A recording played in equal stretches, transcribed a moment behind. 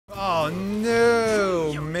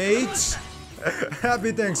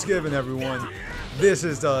Happy Thanksgiving, everyone. This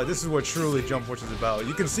is what truly Jump Force is about.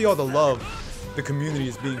 You can see all the love the community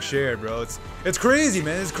is being shared, bro. It's crazy,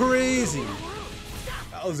 man. It's crazy.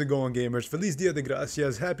 How's it going, gamers? Feliz Dia de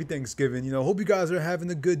Gracias. Happy Thanksgiving. You know, hope you guys are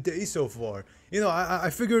having a good day so far. You know,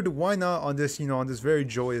 I figured why not on this, on this very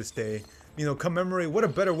joyous day, commemorate. What a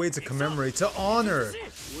better way to commemorate, to honor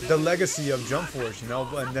the legacy of Jump Force, and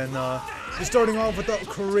then just starting off with the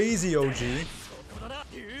crazy OG,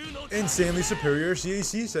 insanely superior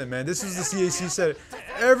CAC set, man. This is the CAC set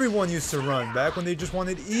everyone used to run back when they just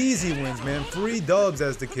wanted easy wins, man. Free dubs,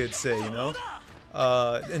 as the kids say,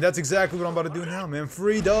 and that's exactly what I'm about to do now, man.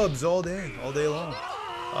 Free dubs all day long.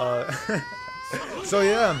 So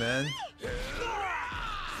yeah, man.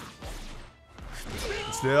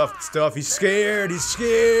 Stuff. He's scared.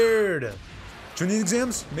 Chunin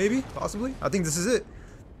exams? Maybe? Possibly? I think this is it.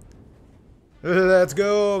 Let's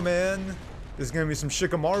go, man. This is gonna be some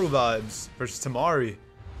Shikamaru vibes versus Tamari.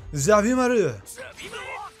 Zabimaru.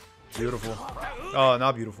 Beautiful. Oh,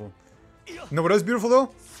 not beautiful. You know what is beautiful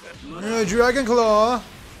though? Dragon Claw.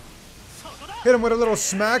 Hit him with a little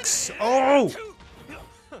smacks. Oh!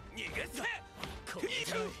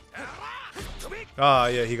 Ah,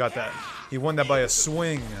 yeah, he got that. He won that by a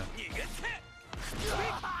swing.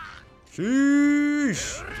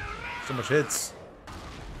 Sheesh. So much hits.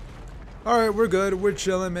 Alright, we're good. We're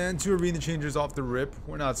chilling, man. 2 arena changers off the rip.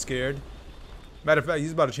 We're not scared. Matter of fact,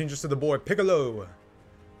 he's about to change us to the boy Piccolo.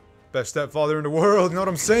 Best stepfather in the world, you know what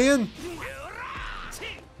I'm saying?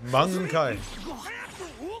 Bankai.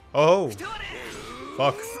 Oh.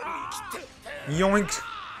 Fuck. Yoink.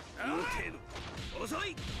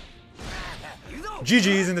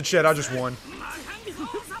 GG's in the chat, I just won.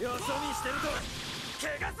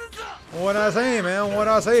 What I say, man? What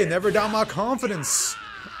I say? Never doubt my confidence.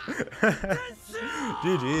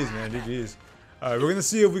 GG's, man. GG's. Alright, we're gonna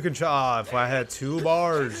see if we can try. If I had 2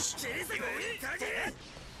 bars.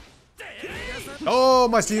 Oh,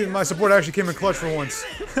 my support actually came in clutch for once.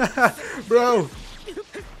 Bro.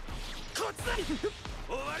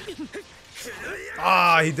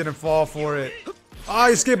 Ah, he didn't fall for it. Ah,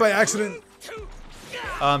 he escaped by accident.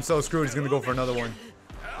 I'm so screwed. He's gonna go for another one.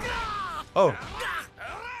 Oh.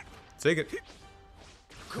 Take it.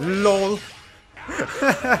 LOL.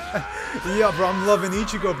 Yeah, bro, I'm loving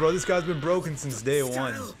Ichigo, bro. This guy's been broken since day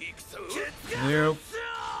 1. Nope.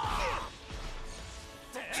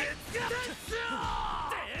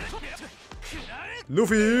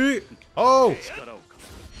 Luffy! Oh!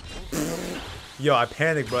 Yo, I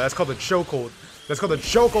panicked, bro. That's called a chokehold.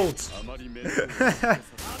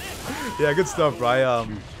 Yeah, good stuff, bro.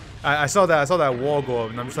 I saw that wall go up,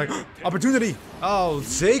 and I'm just like, opportunity! I'll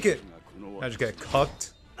take it! I just get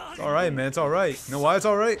cucked. It's alright, man. It's alright. You know why it's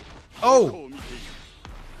alright? Oh!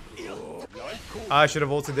 I should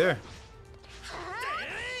have ulted there.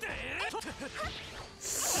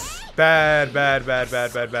 Bad.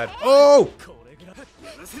 Oh!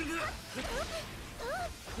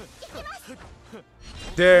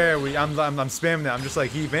 There I'm spamming that. I'm just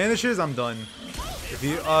like, he vanishes, I'm done. If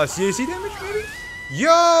he CAC damage maybe?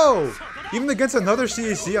 Yo! Even against another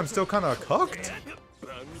CAC, I'm still kinda cucked.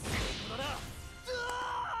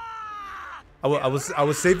 I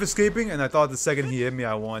was safe escaping, and I thought the second he hit me,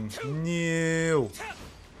 I won. No.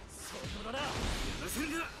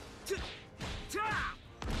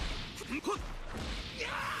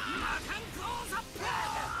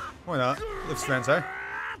 Why not? Looks fancy.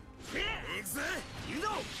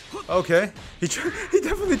 Okay. He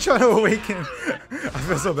definitely tried to awaken. I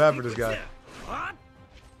feel so bad for this guy.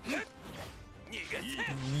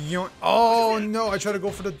 Oh no! I tried to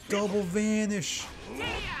go for the double vanish.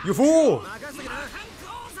 You fool!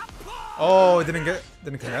 Oh, it didn't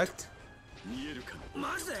connect.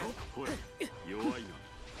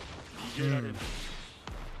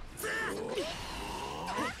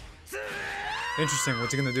 Interesting.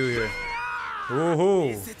 What's he gonna do here?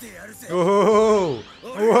 Whoa! Whoa!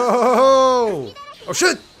 Whoa! Oh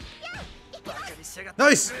shit!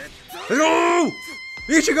 Nice! Let's go!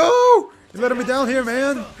 Ichigo! You're letting me down here,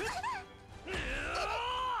 man.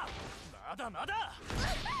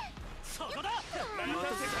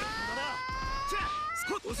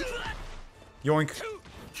 Yoink.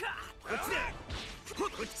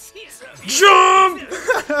 Jump!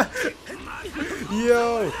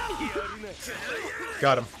 Yo!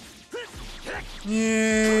 Got him.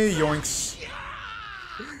 Yeah, yoinks.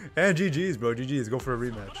 And GG's, bro. GG's. Go for a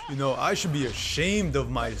rematch. You know, I should be ashamed of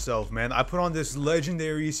myself, man. I put on this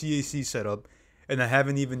legendary CAC setup, and I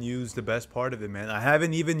haven't even used the best part of it, man. I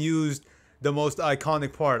haven't even used the most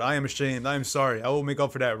iconic part. I am ashamed. I am sorry. I will make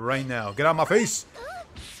up for that right now. Get out of my face!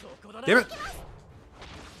 Damn it!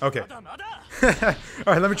 Okay.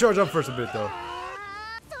 Alright, let me charge up first a bit though.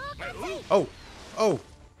 Oh! Oh!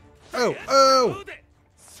 Oh! Oh!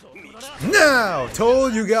 Now!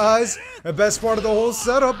 Told you guys! The best part of the whole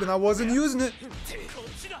setup, and I wasn't using it.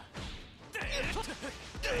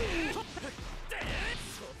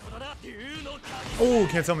 Oh,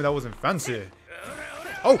 can't tell me that wasn't fancy.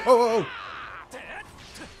 Oh, oh, oh, oh.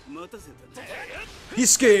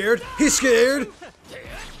 He's scared. He's scared.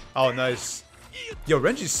 Oh, nice. Yo,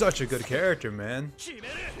 Renji's such a good character, man.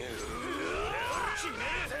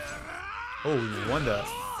 Oh, you won that.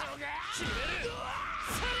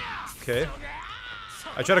 Okay.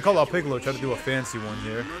 I try to call out Piccolo, try to do a fancy one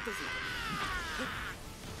here.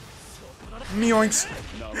 Yoinks!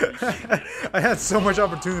 I had so much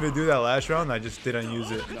opportunity to do that last round, I just didn't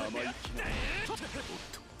use it.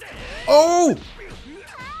 Oh!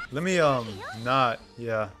 Let me, not,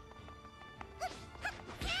 yeah.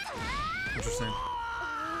 Interesting.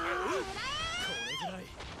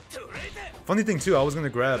 Funny thing too, I was gonna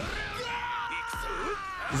grab.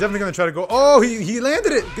 He's definitely gonna try to go. Oh, he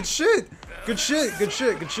landed it! Good shit! Good shit, good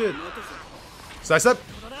shit, good shit. Side step?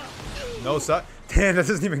 No side. Damn, that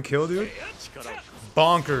doesn't even kill, dude.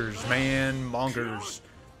 Bonkers, man. Bonkers.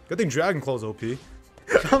 Good thing Dragon Claw's OP.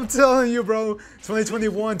 I'm telling you, bro.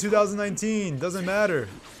 2021, 2019. Doesn't matter.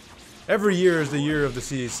 Every year is the year of the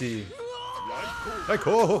CAC. Hey,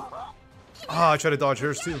 cool. Ah, I tried to dodge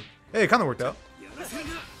hers too. Hey, it kind of worked out.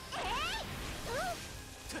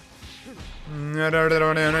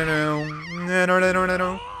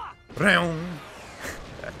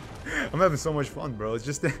 I'm having so much fun, bro. It's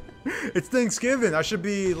just, it's Thanksgiving. I should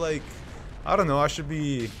be like, I don't know. I should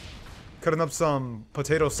be cutting up some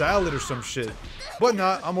potato salad or some shit. But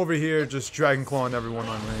not. I'm over here just Dragon Clawing everyone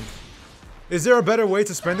on Link. Is there a better way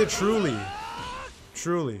to spend it? Truly.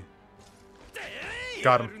 Truly.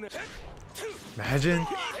 Got him. Imagine.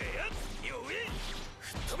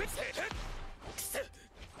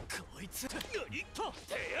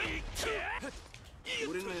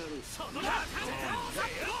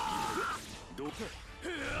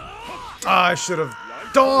 Ah, I should have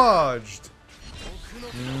dodged.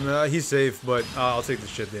 Nah, he's safe, but I'll take the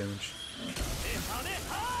shit damage.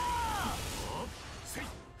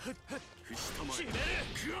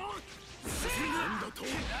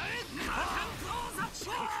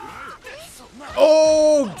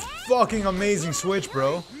 Oh, fucking amazing switch,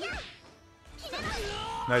 bro.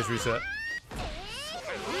 Nice reset.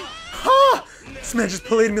 Ha! This man just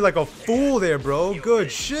played me like a fool there, bro.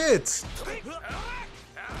 Good shit.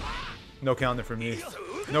 No counter for me.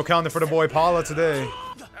 No counter for the boy Paula today.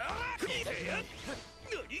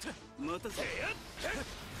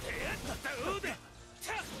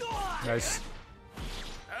 Nice.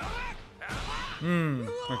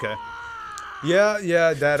 Okay.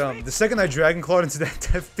 Yeah, that, the second I Dragon Clawed into that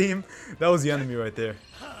death theme, that was the enemy right there.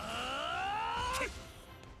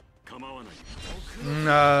 I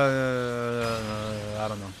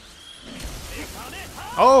don't know.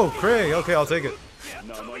 Oh, Craig. Okay, I'll take it.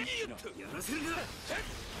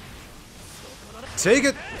 Take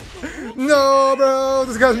it! No, bro!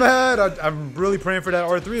 This guy's mad! I'm really praying for that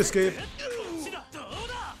R3 escape.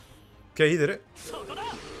 Okay, he did it.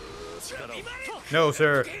 No,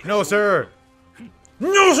 sir! No, sir!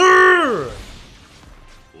 No, sir!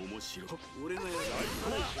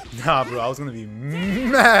 Nah, bro, I was gonna be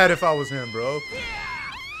mad if I was him, bro.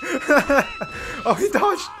 Oh, he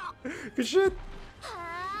dodged! Good shit.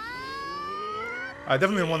 I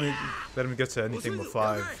definitely want to let him get to anything but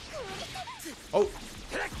 5. Oh!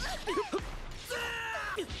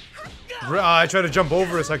 I try to jump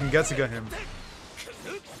over it so I can get him.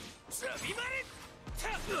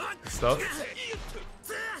 Stuff.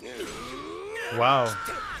 Wow.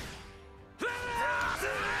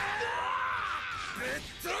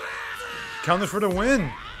 Counter for the win.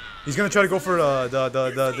 He's gonna try to go for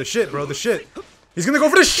the shit, bro. The shit. He's gonna go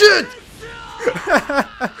for the shit.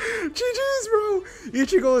 GG's, bro.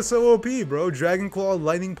 Ichigo is so OP, bro. Dragon Claw,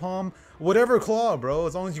 Lightning Palm, whatever claw, bro.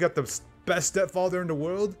 As long as you got the best stepfather in the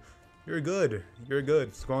world, you're good. You're good.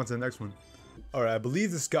 Let's go on to the next one. All right, I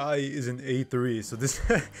believe this guy is an A3, so this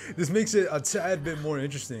this makes it a tad bit more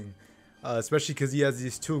interesting, especially because he has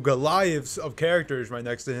these two Goliaths of characters right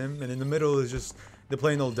next to him, and in the middle is just the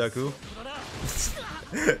plain old Deku.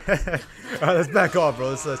 All right, let's back off,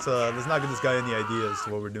 bro. Let's not give this guy any ideas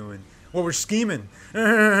to what we're doing. What we're scheming.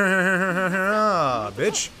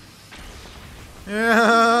 Bitch.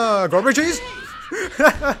 Yeah, garbage cheese?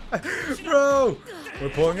 Bro, we're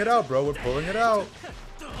pulling it out, bro. We're pulling it out.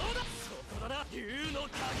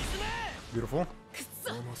 Beautiful.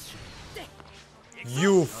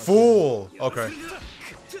 You fool. Okay.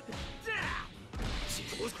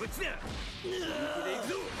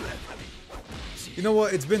 You know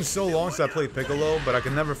what? It's been so long since I played Piccolo, but I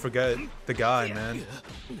can never forget the guy, man.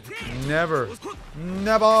 Never.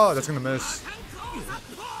 Never! That's gonna miss.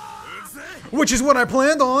 Which is what I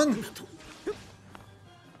planned on!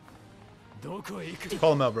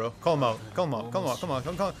 Call him out, bro. Call him out. Call him out. Come on, come on,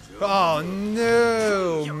 come on. Oh,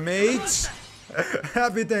 no, mate!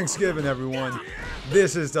 Happy Thanksgiving, everyone.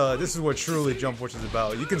 This is what truly Jump Force is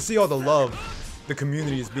about. You can see all the love the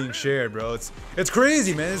community is being shared, bro. It's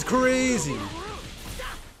crazy, man. It's crazy.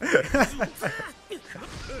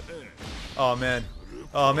 Oh man.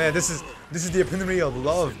 Oh man, this is the epitome of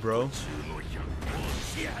love, bro.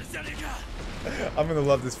 I'm gonna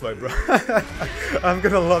love this fight, bro. I'm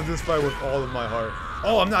gonna love this fight with all of my heart.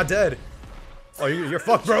 Oh, I'm not dead. Oh, you're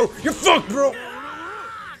fucked, bro. You're fucked, bro.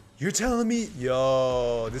 You're telling me,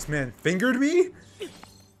 yo, this man fingered me?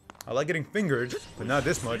 I like getting fingered, but not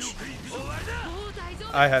this much.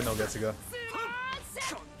 I had no Getsuga.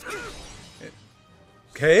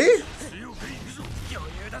 Okay?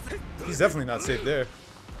 He's definitely not safe there.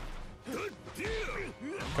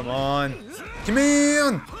 Come on. Come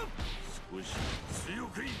in!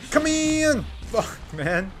 Come in! Fuck,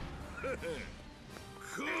 man.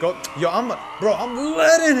 Go. Yo, I'm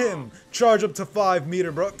letting him charge up to 5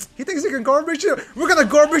 meter, bro. He thinks he can garbage cheese. We're gonna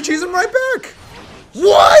garbage cheese him right back.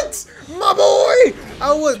 What? My boy!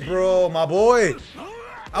 My boy.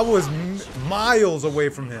 I was miles away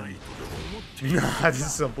from him. Nah, this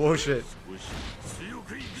is some bullshit.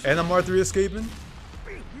 And I'm R3 escaping?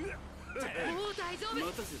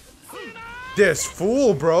 This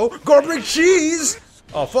fool, bro. Garbage cheese!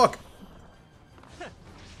 Oh, fuck.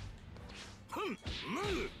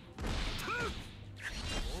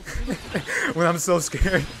 When I'm so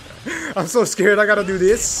scared. I'm so scared I gotta do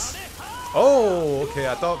this. Oh, okay.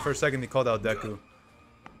 I thought for a second he called out Deku.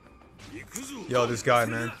 Yo, this guy,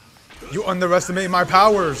 man. You underestimate my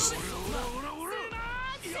powers.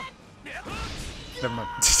 Never mind.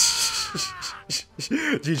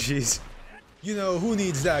 GG's. You know, who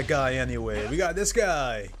needs that guy anyway? We got this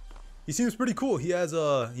guy. He seems pretty cool. He has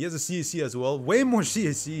a CSC as well. Way more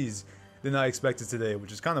CSCs than I expected today,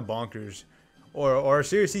 which is kind of bonkers. Or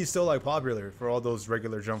CSC is still like popular for all those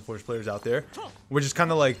regular Jump Force players out there, which is kind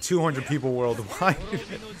of like 200 people worldwide.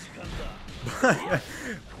 But,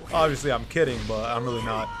 obviously, I'm kidding, but I'm really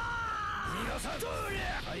not.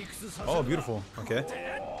 Oh, beautiful. Okay.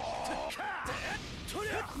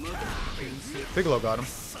 Piccolo got him.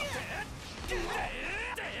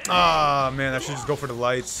 Ah, man, I should just go for the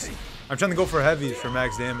lights. I'm trying to go for heavies for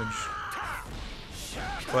max damage,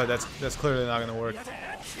 but that's clearly not gonna work.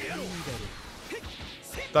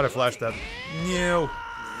 Thought I flashed that. No.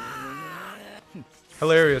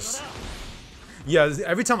 Hilarious. Yeah,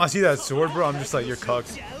 every time I see that sword, bro, I'm just like, you're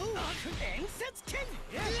cucked.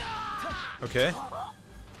 Okay.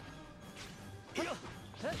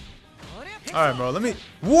 Alright, bro, let me...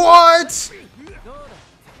 What?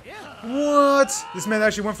 What? This man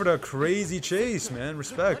actually went for the crazy chase, man.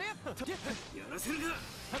 Respect.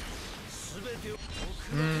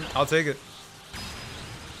 I'll take it.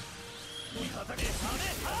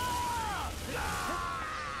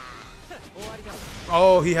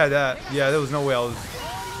 Oh, he had that. Yeah, there was no way I was...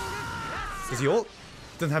 Is he ult?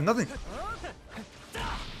 Doesn't have nothing.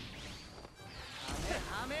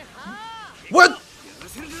 What?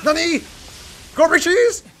 Nani? Garbage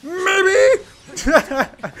cheese? Maybe?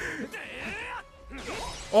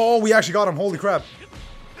 Oh, we actually got him. Holy crap.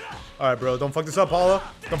 Alright, bro. Don't fuck this up, Paula.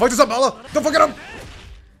 Don't fuck this up, Paula. Don't fuck it up.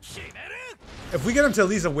 If we get him to at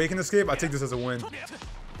least awaken escape, I take this as a win.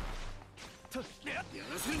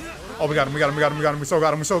 Oh, we got him. We got him. We got him. We got him. We so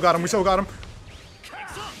got him. We so got him. We so got him.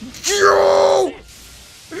 Yo!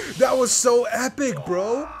 That was so epic,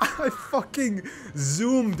 bro. I fucking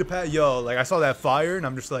zoomed past. Yo, like I saw that fire and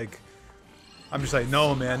I'm just like,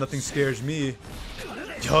 no, man, nothing scares me.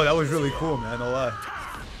 Yo, that was really cool, man. No lie.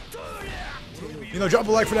 You know, drop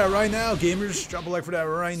a like for that right now, gamers. Drop a like for that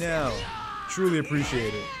right now. Truly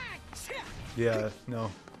appreciate it. Yeah,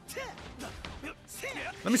 no.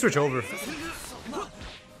 Let me switch over.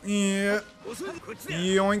 Yeah.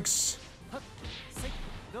 Yoinks.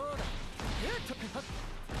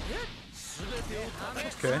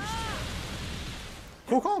 Okay.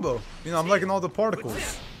 Cool combo. You know, I'm liking all the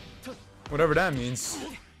particles. Whatever that means.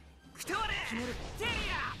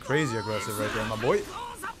 Crazy aggressive right there, my boy.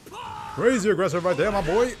 Crazy aggressive right there, my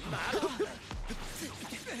boy.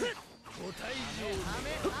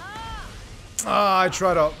 Ah, I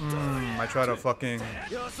try to fucking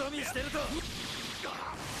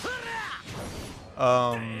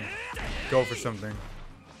go for something.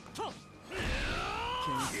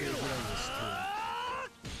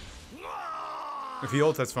 If he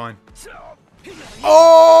ults, that's fine.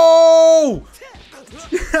 Oh!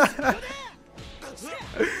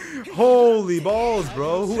 Holy balls,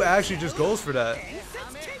 bro. Who actually just goes for that?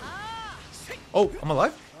 Oh, I'm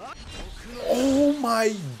alive? Oh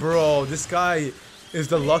my, bro. This guy is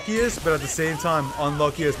the luckiest, but at the same time,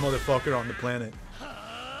 unluckiest motherfucker on the planet.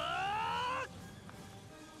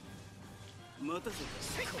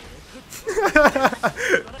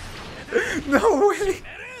 No way.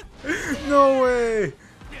 No way.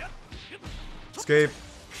 Escape.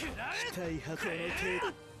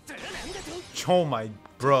 Oh my,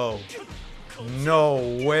 bro. No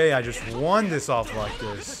way I just won this off like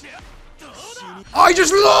this. I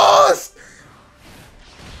just lost!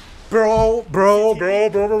 Bro,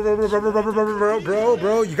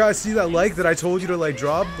 you guys see that like that I told you to like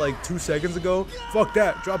drop like 2 seconds ago? Fuck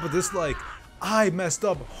that, drop a dislike. I messed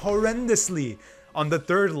up horrendously. On the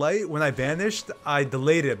third light, when I vanished, I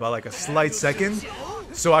delayed it by like a slight second.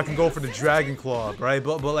 So I can go for the Dragon Claw, right?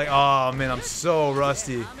 But like, oh man, I'm so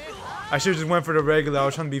rusty. I should've just went for the regular, I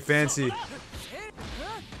was trying to be fancy.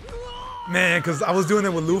 Man, cause I was doing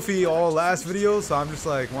it with Luffy all last video, so I'm just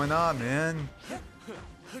like, why not, man?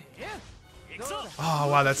 Oh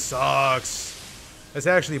wow, that sucks. That's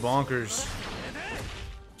actually bonkers.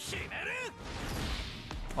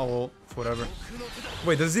 Oh well, whatever.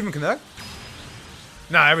 Wait, does this even connect?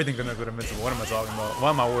 Nah, everything connects with Invincible. What am I talking about? Why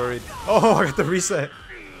am I worried? Oh, I got the reset.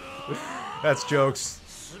 That's jokes.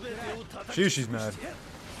 She's mad.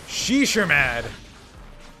 Sheesh, mad.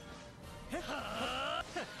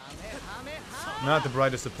 Not the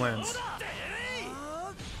brightest of plans.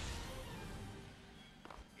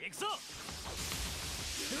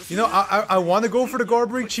 You know, I want to go for the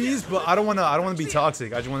Garbrank cheese, but I don't want to be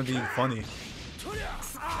toxic. I just want to be funny.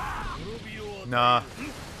 Nah.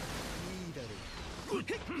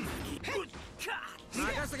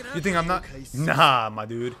 You think I'm not? Nah, my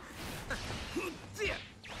dude.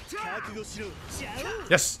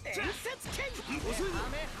 Yes.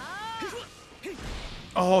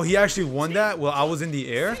 Oh, he actually won that? Well, I was in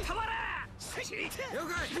the air?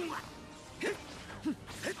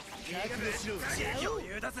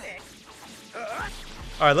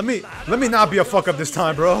 Alright, let me not be a fuck up this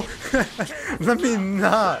time, bro. Let me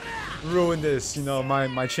not ruin this, you know,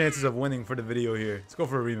 my chances of winning for the video here. Let's go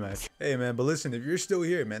for a rematch. Hey man, but listen, if you're still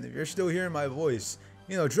here, man, if you're still hearing my voice,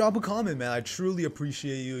 you know, drop a comment, man. I truly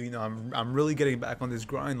appreciate you. You know, I'm really getting back on this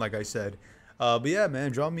grind, like I said. But yeah,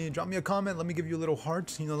 man, drop me a comment. Let me give you a little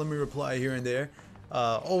heart. You know, let me reply here and there.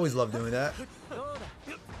 Always love doing that.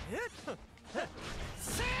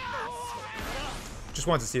 Just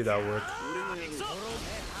wanted to see if that worked.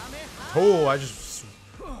 Oh, I just...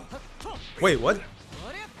 Wait, what?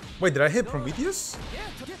 Wait, did I hit Prometheus?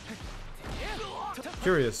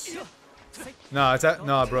 Curious. Nah,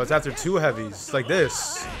 nah, bro. It's after 2 heavies. Like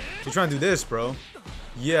this. You're trying to do this, bro.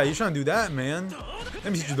 Yeah, you're trying to do that, man.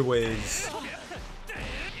 Let me teach you the ways.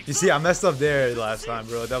 You see, I messed up there last time,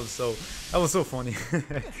 bro. That was so funny.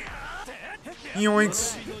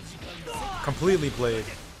 Yoinks. Completely played.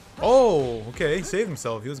 Oh, okay. Saved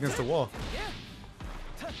himself. He was against the wall.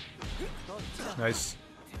 Nice.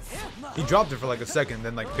 He dropped it for like a second,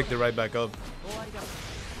 then like picked it right back up.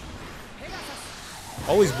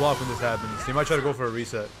 Always block when this happens. He might try to go for a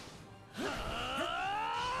reset.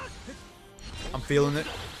 I'm feeling it.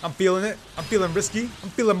 I'm feeling it. I'm feeling risky. I'm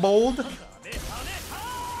feeling bold.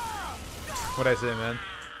 What'd I say, man?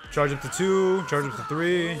 Charge up to 2. Charge up to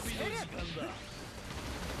 3.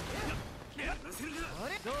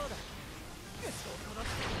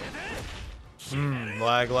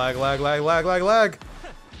 Lag.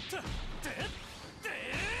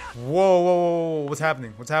 Whoa. What's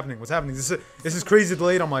happening? This is crazy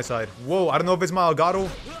delayed on my side. Whoa, I don't know if it's my Elgato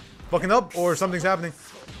fucking up or something's happening.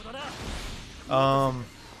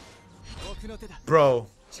 Bro.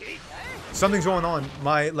 Something's going on.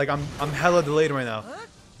 I'm hella delayed right now.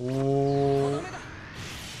 Ooh.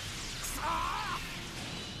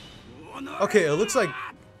 Okay, it looks like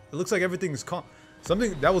everything's calm.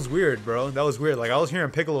 Something that was weird, bro. That was weird. Like I was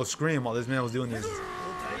hearing Piccolo scream while this man was doing this.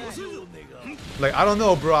 Like I don't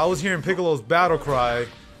know, bro. I was hearing Piccolo's battle cry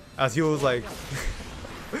as he was like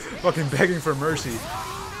fucking begging for mercy.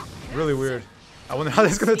 Really weird. I wonder how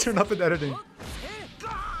this is gonna turn up in editing.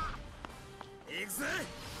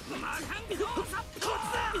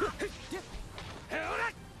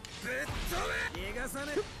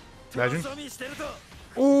 Imagine.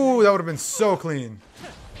 Ooh, that would have been so clean.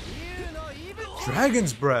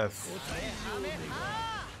 Dragon's Breath.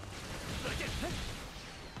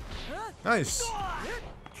 Nice.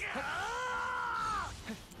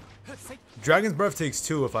 Dragon's Breath takes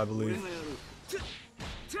 2, if I believe.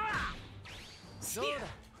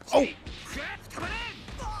 Oh!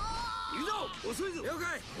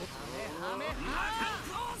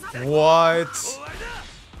 What?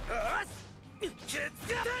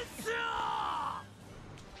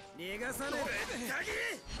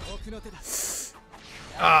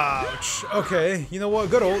 Ouch. Okay, you know what?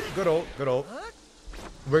 Good old, good old, good old.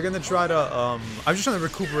 We're gonna try to, I'm just trying to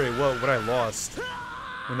recuperate what I lost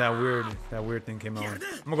when that weird thing came out. I'm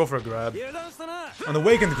gonna go for a grab. On the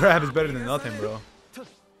awakened grab is better than nothing, bro.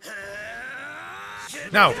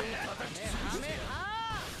 Now!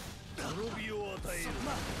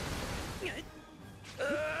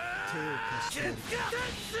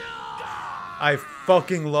 I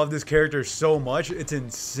fucking love this character so much. It's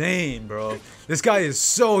insane, bro. This guy is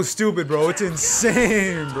so stupid, bro. It's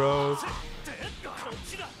insane, bro.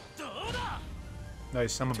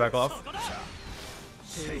 Nice. I'm gonna back off.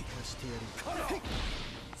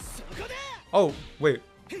 Oh, wait.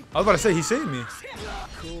 I was about to say he saved me.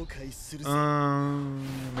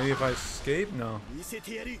 Maybe if I escape? No.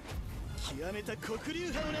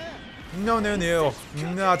 No, no, no.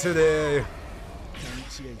 Not today.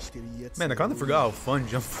 Man, I kind of forgot how fun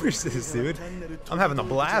Jump Force is, dude. I'm having a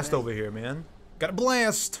blast over here, man. Got a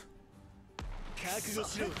blast.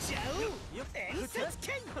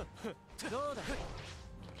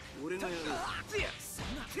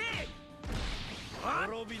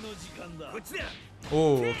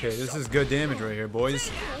 Oh, okay. This is good damage right here,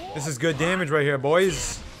 boys. This is good damage right here,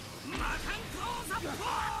 boys.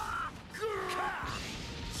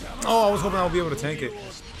 Oh, I was hoping I would be able to tank it.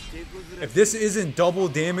 If this isn't double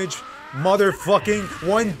damage, motherfucking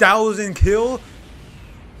 1,000 kill.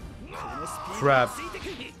 Crap.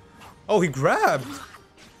 Oh, he grabbed.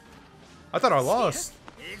 I thought I lost.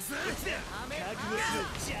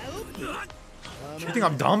 You think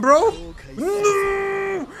I'm dumb, bro?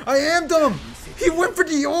 No! I am dumb! He went for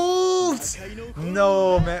the ult!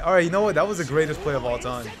 No, man. Alright, you know what? That was the greatest play of all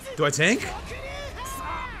time. Do I tank?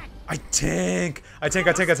 I tank! I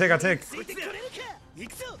tank.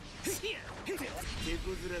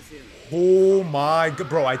 Oh my god,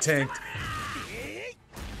 bro, I tanked.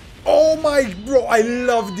 Oh my, bro, I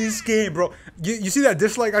love this game, bro. You see that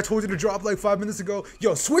dislike I told you to drop like 5 minutes ago?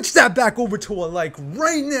 Yo, switch that back over to a like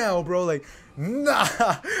right now, bro. Like, nah,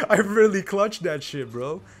 I really clutched that shit,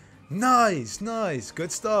 bro. Nice, nice.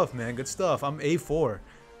 Good stuff, man. Good stuff. I'm A4.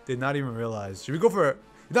 Did not even realize. Should we go for...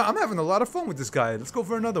 No, I'm having a lot of fun with this guy. Let's go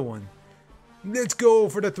for another one. Let's go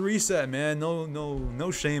for the 3 set, man.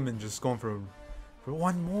 No shame in just going for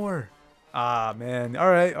one more. Ah, man.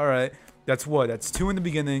 All right. That's what? That's 2 in the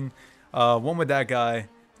beginning. 1 with that guy.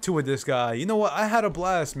 2 with this guy. You know what? I had a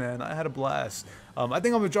blast, man. I had a blast. I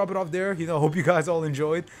think I'm gonna drop it off there. You know, hope you guys all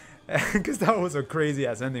enjoyed, because that was a crazy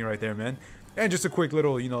ass ending right there, man. And just a quick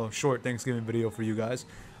little, you know, short Thanksgiving video for you guys.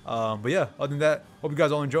 But yeah, other than that, hope you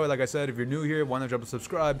guys all enjoy. Like I said, if you're new here, why not drop a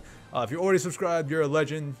subscribe? If you're already subscribed, you're a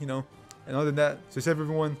legend, you know. And other than that, stay safe,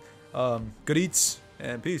 everyone. Good eats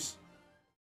and peace.